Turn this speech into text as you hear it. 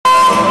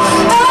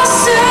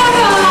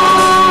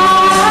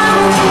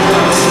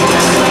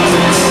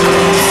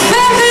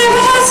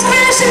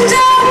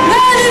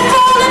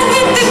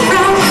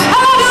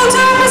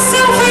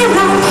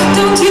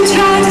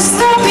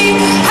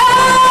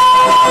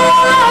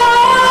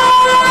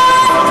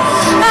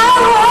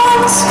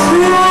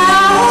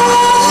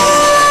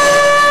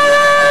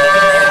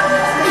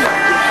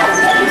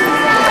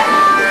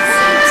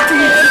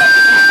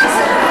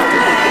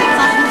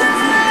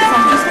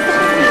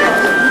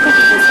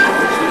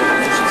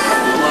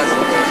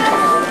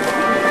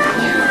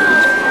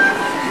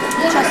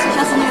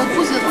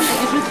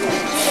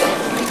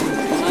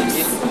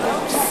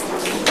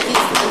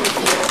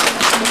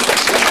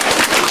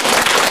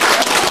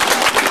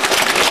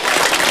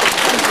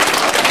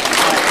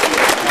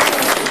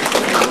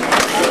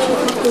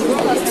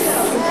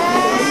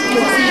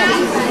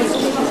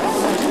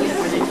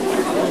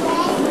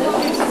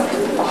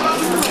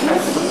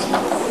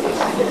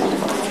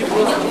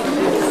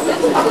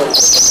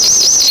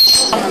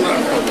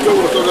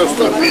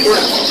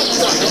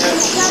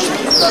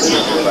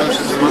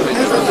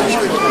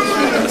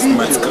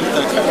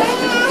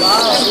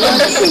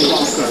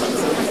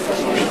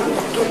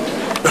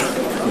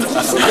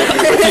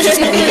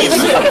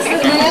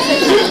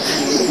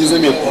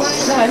Незаметно.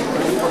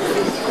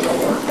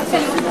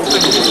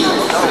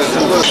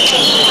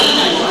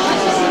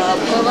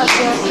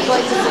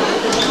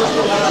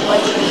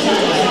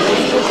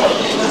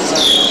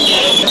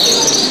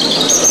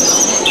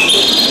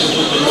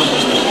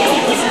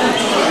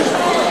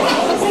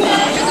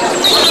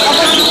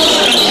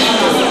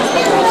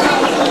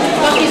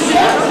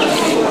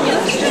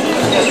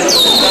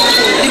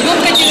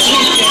 Ребенка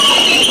держите.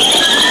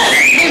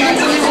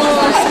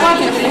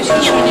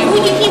 Не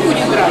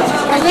будет брать.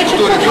 А значит,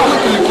 кто,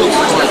 ребенок или кот?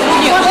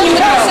 Нет, он не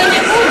дрался,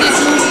 не будет.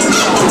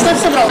 Как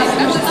собрал?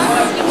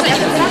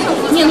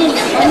 Не, ну,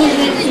 они же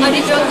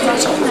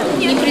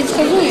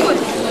непредсказуемы.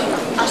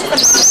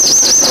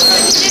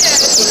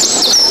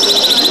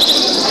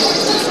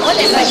 Вот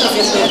и значит,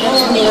 это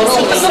не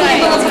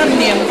было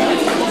проблем.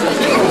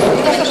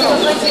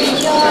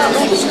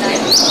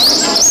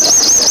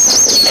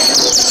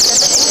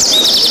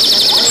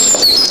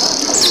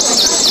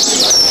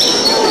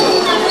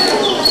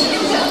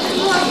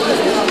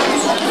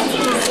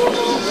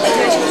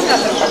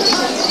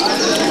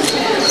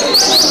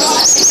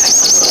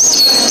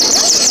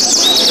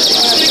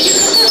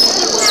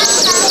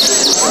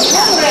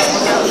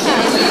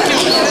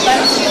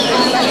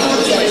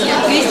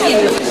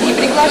 Не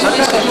приглаживай,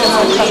 девушка,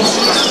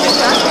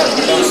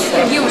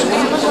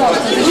 ну,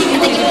 пожалуйста, зачем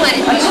такие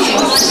маленькие?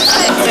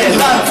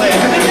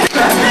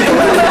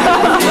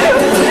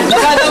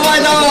 Давай.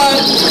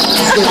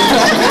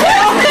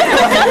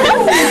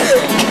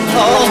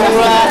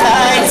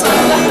 Alright.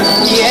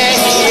 Yeah.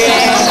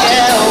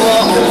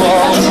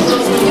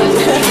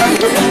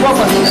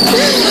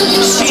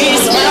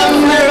 She's my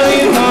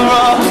Marilyn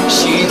Monroe.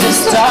 She's the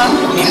star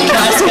in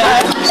my sky.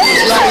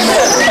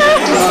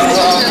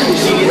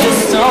 She's the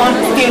stone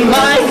in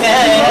my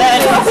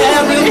head.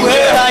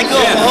 Everywhere I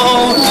go,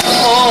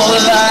 all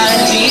I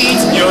need,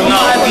 you're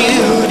my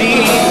beauty,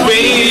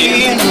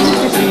 baby.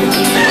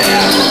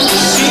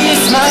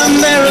 She's my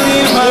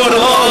Marilyn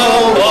Monroe.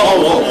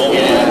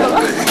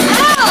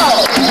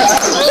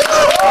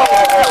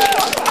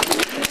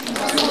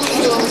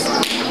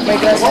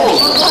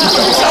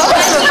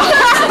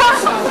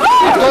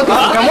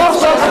 Кому?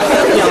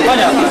 Нет,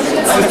 понятно.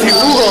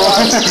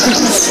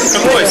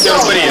 Какой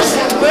сюрприз?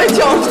 Вы о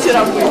чем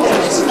вчера были?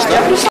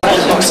 Я пришла.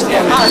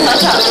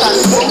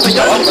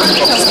 Пойдем?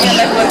 Я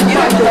так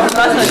блокирую, потом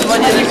праздновать его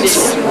день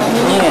рождения.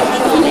 Нет.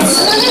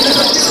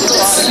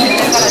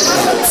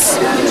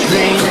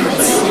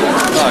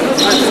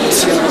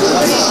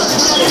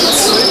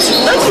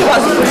 Дайте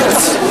вас.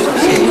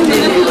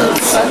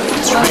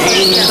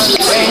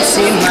 Rains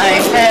in my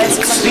head,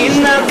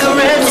 spin up the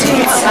red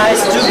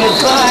ties to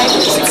goodbye.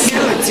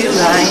 Security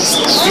lines,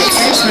 the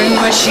answering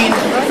machine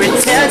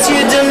pretends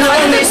you don't know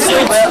me so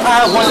well.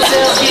 I won't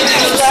tell if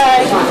you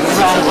lie.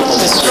 Wrong,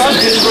 the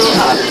struggle will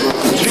up.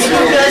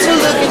 Dream guys are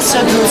looking so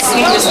good.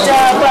 See the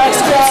Starbucks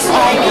cup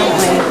I can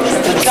win.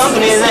 The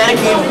company that I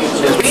keep,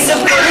 the reason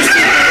for the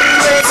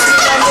secret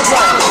and the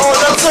blind.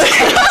 Hold up to it.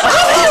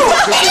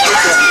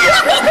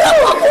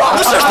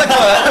 Ну что ж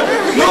такое?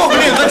 Ну,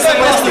 блин, так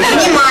согласны.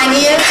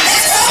 Внимание!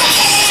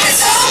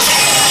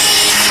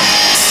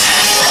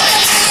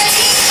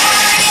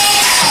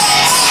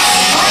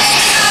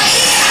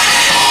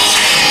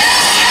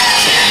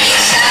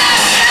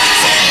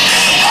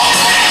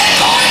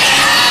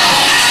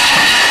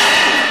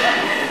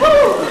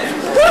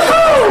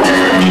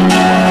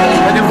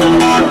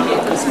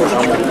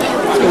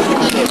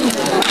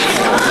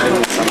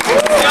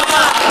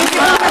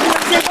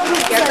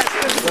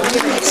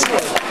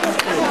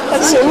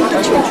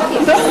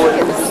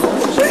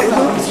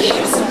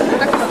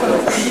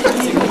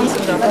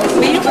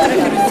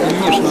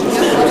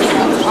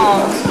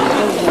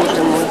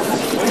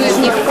 Кто из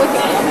них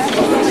ходит?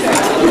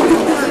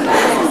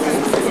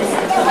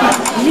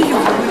 Ее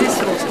весь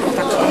рост, вот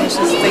так,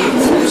 конечно,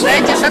 стоит.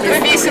 Знаете, как вы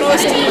весь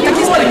рост, так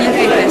и стой, не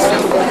двигайся.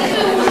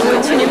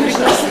 Очень не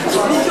прекрасно.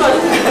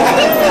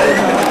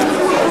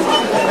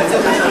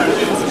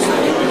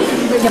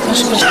 Я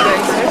прошу прощения.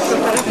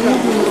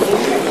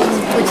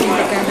 Очень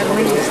такая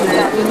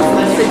гармоничная.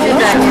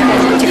 Сочетание.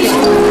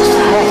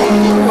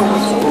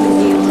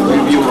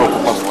 В Европу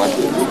позвать.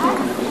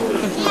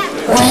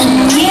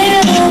 When you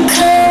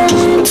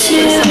come to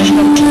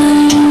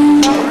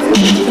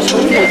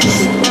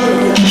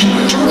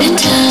it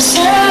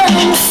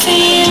doesn't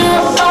feel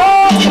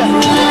alright.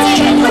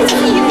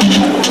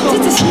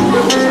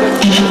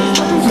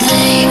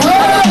 They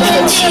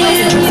want you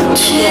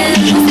to be a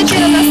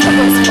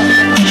personality.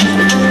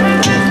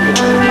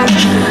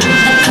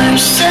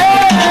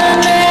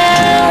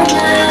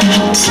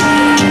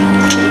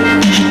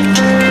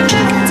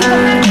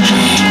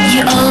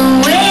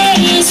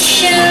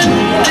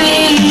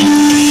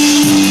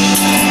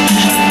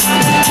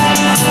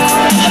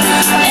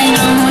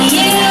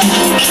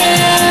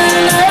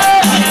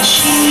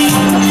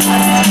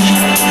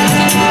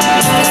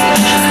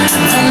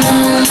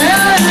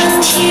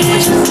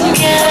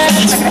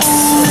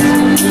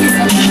 It's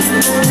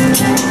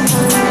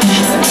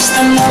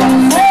the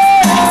moment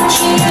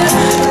you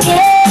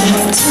get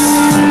to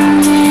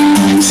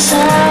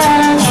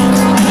inside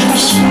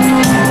you.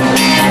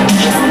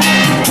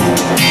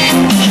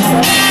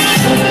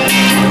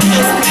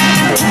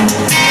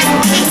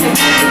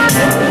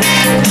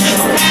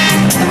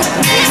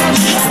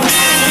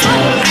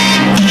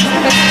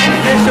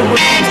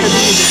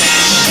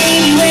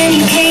 Baby, when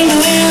you came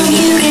around,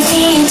 you gave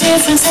me a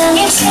difference, and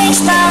you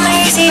changed my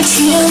lazy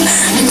tune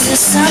into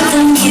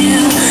something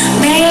new.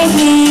 Made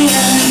me a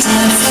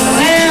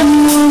different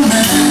woman.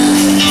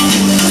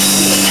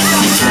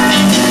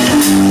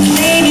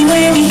 Baby,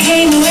 when you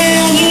came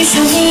around, you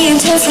showed me a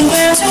different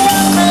ground to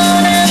walk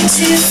on and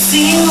to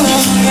feel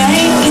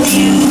alright with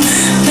you.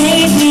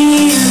 Made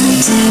me a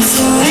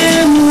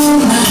different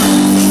woman.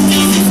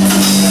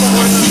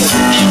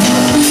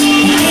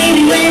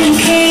 Baby, when you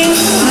came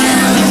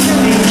around,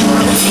 you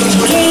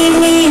gave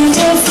me a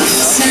different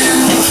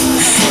sound,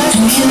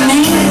 and you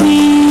made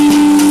me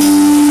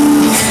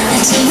a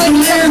different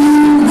woman.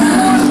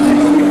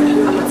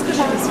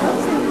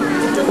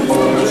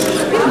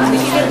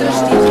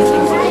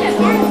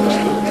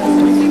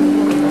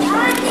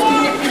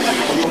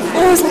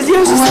 Господи, я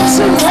уже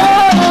слышала.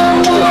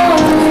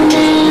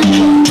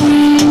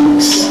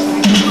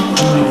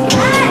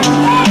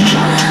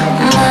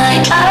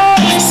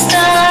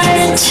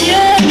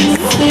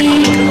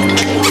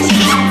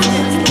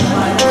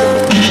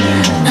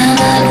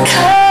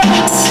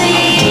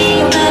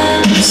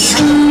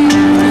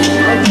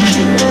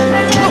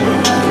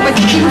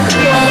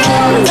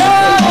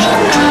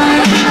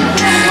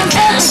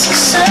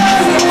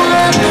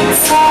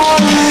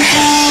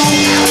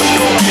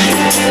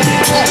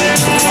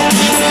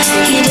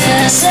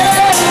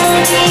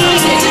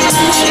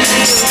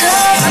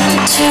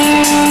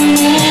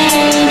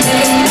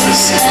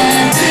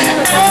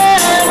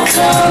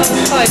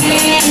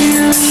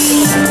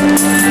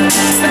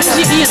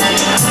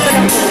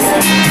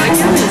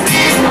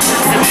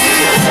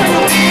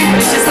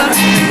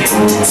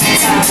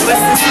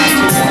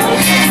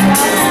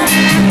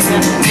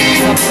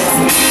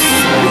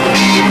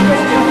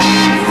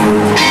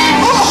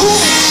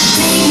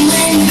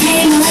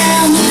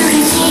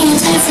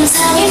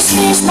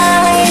 Changed my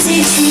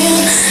lazy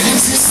tune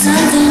into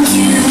something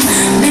new.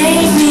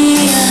 Made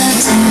me a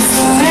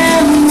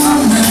different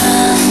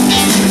woman.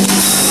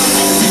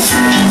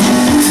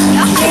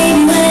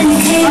 Baby, when you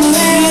came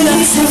around,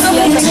 you showed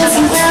me a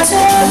different ground to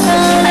walk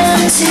on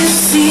and to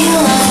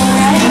feel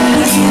alright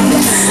with you.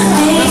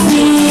 Made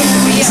me a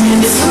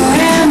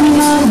different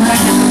woman.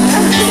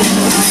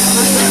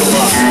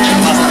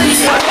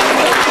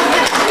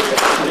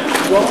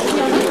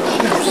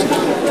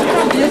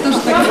 Я тоже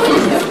так.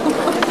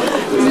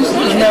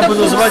 Я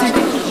буду звать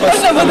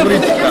вас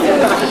Бритка.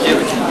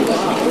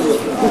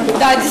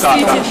 Да,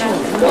 действительно.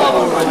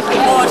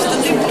 О, что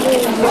ты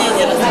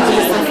мнение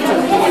разделил.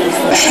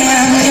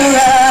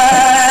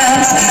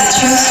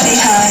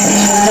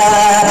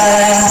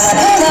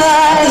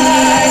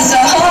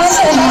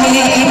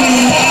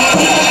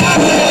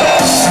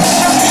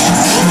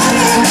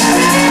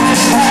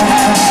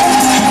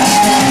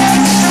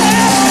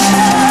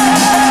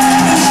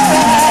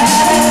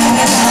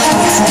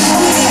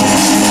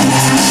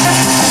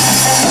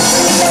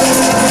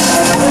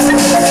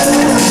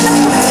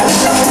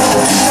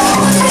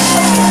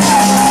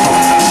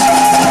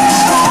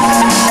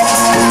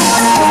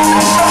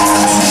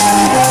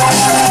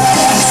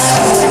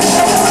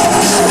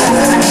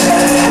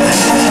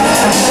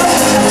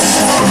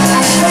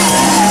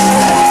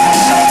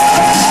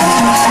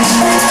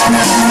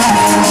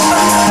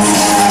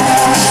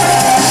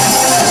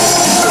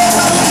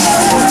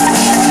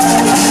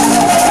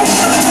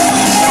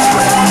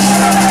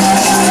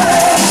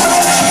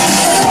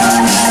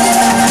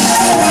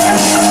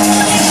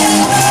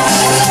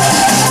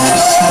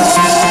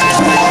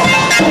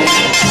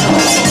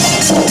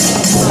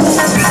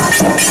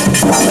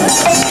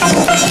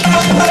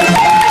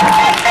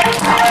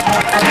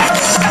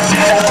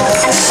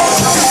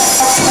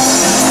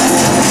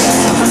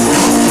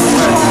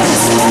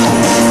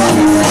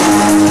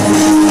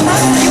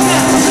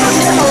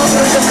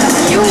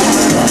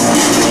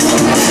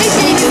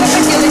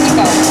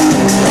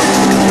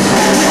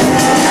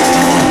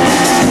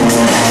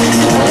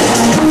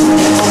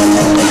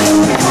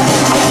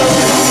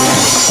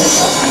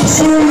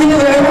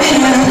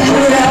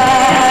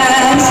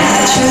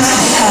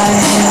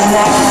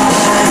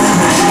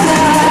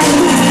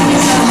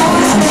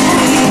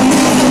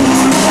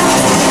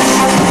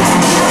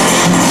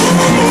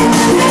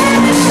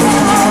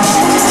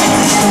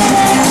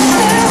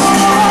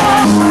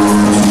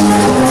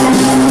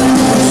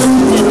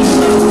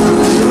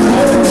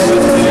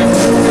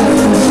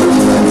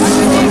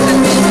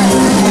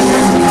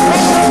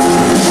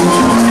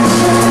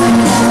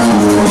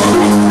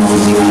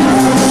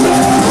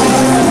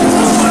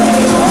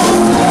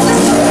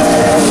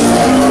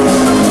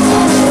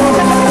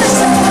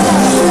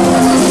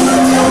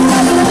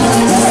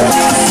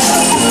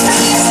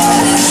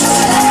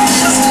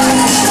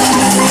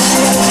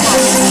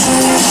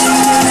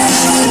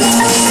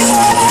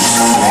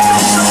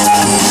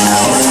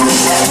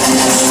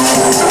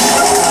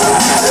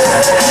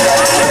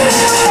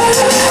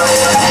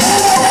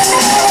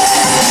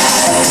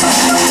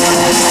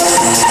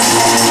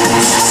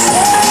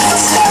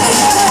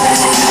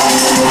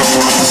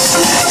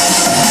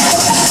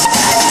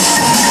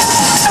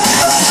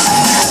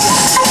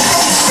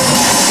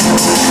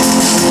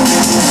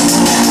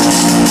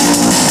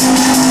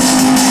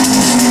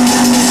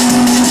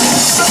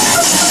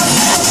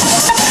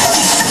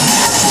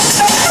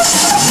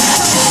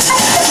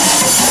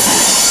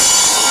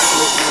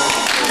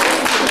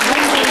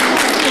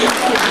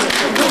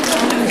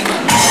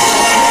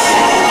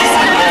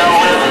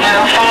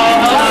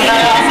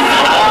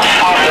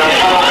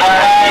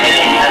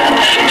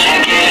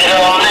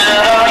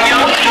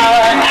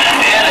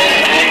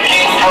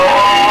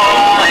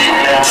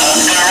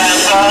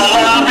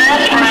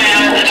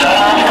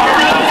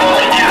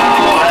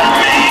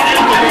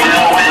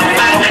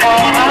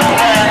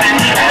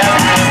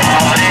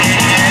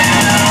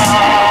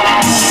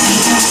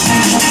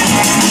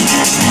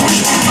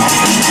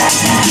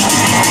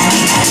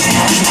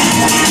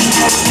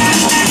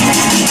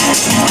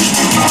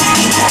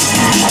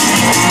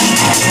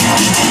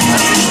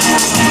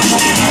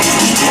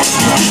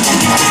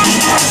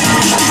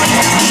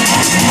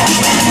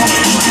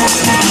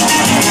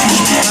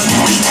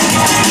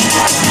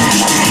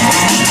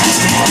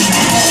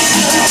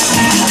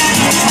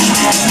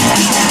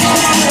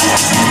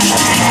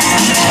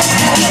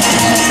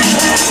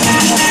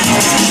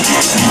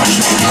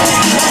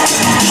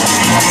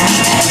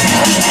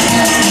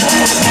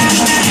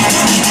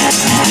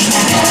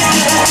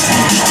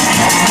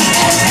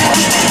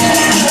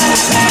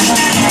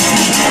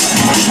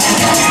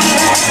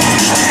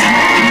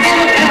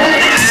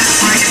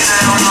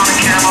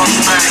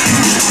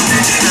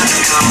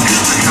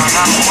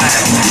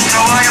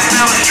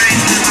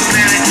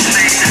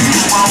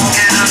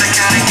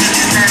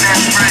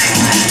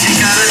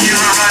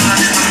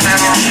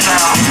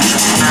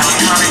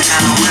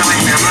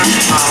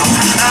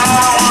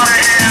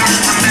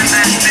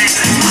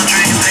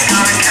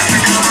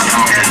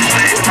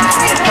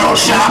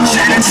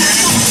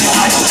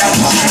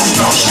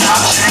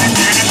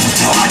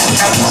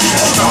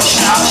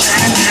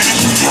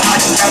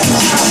 We'll be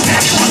right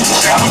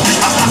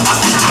back.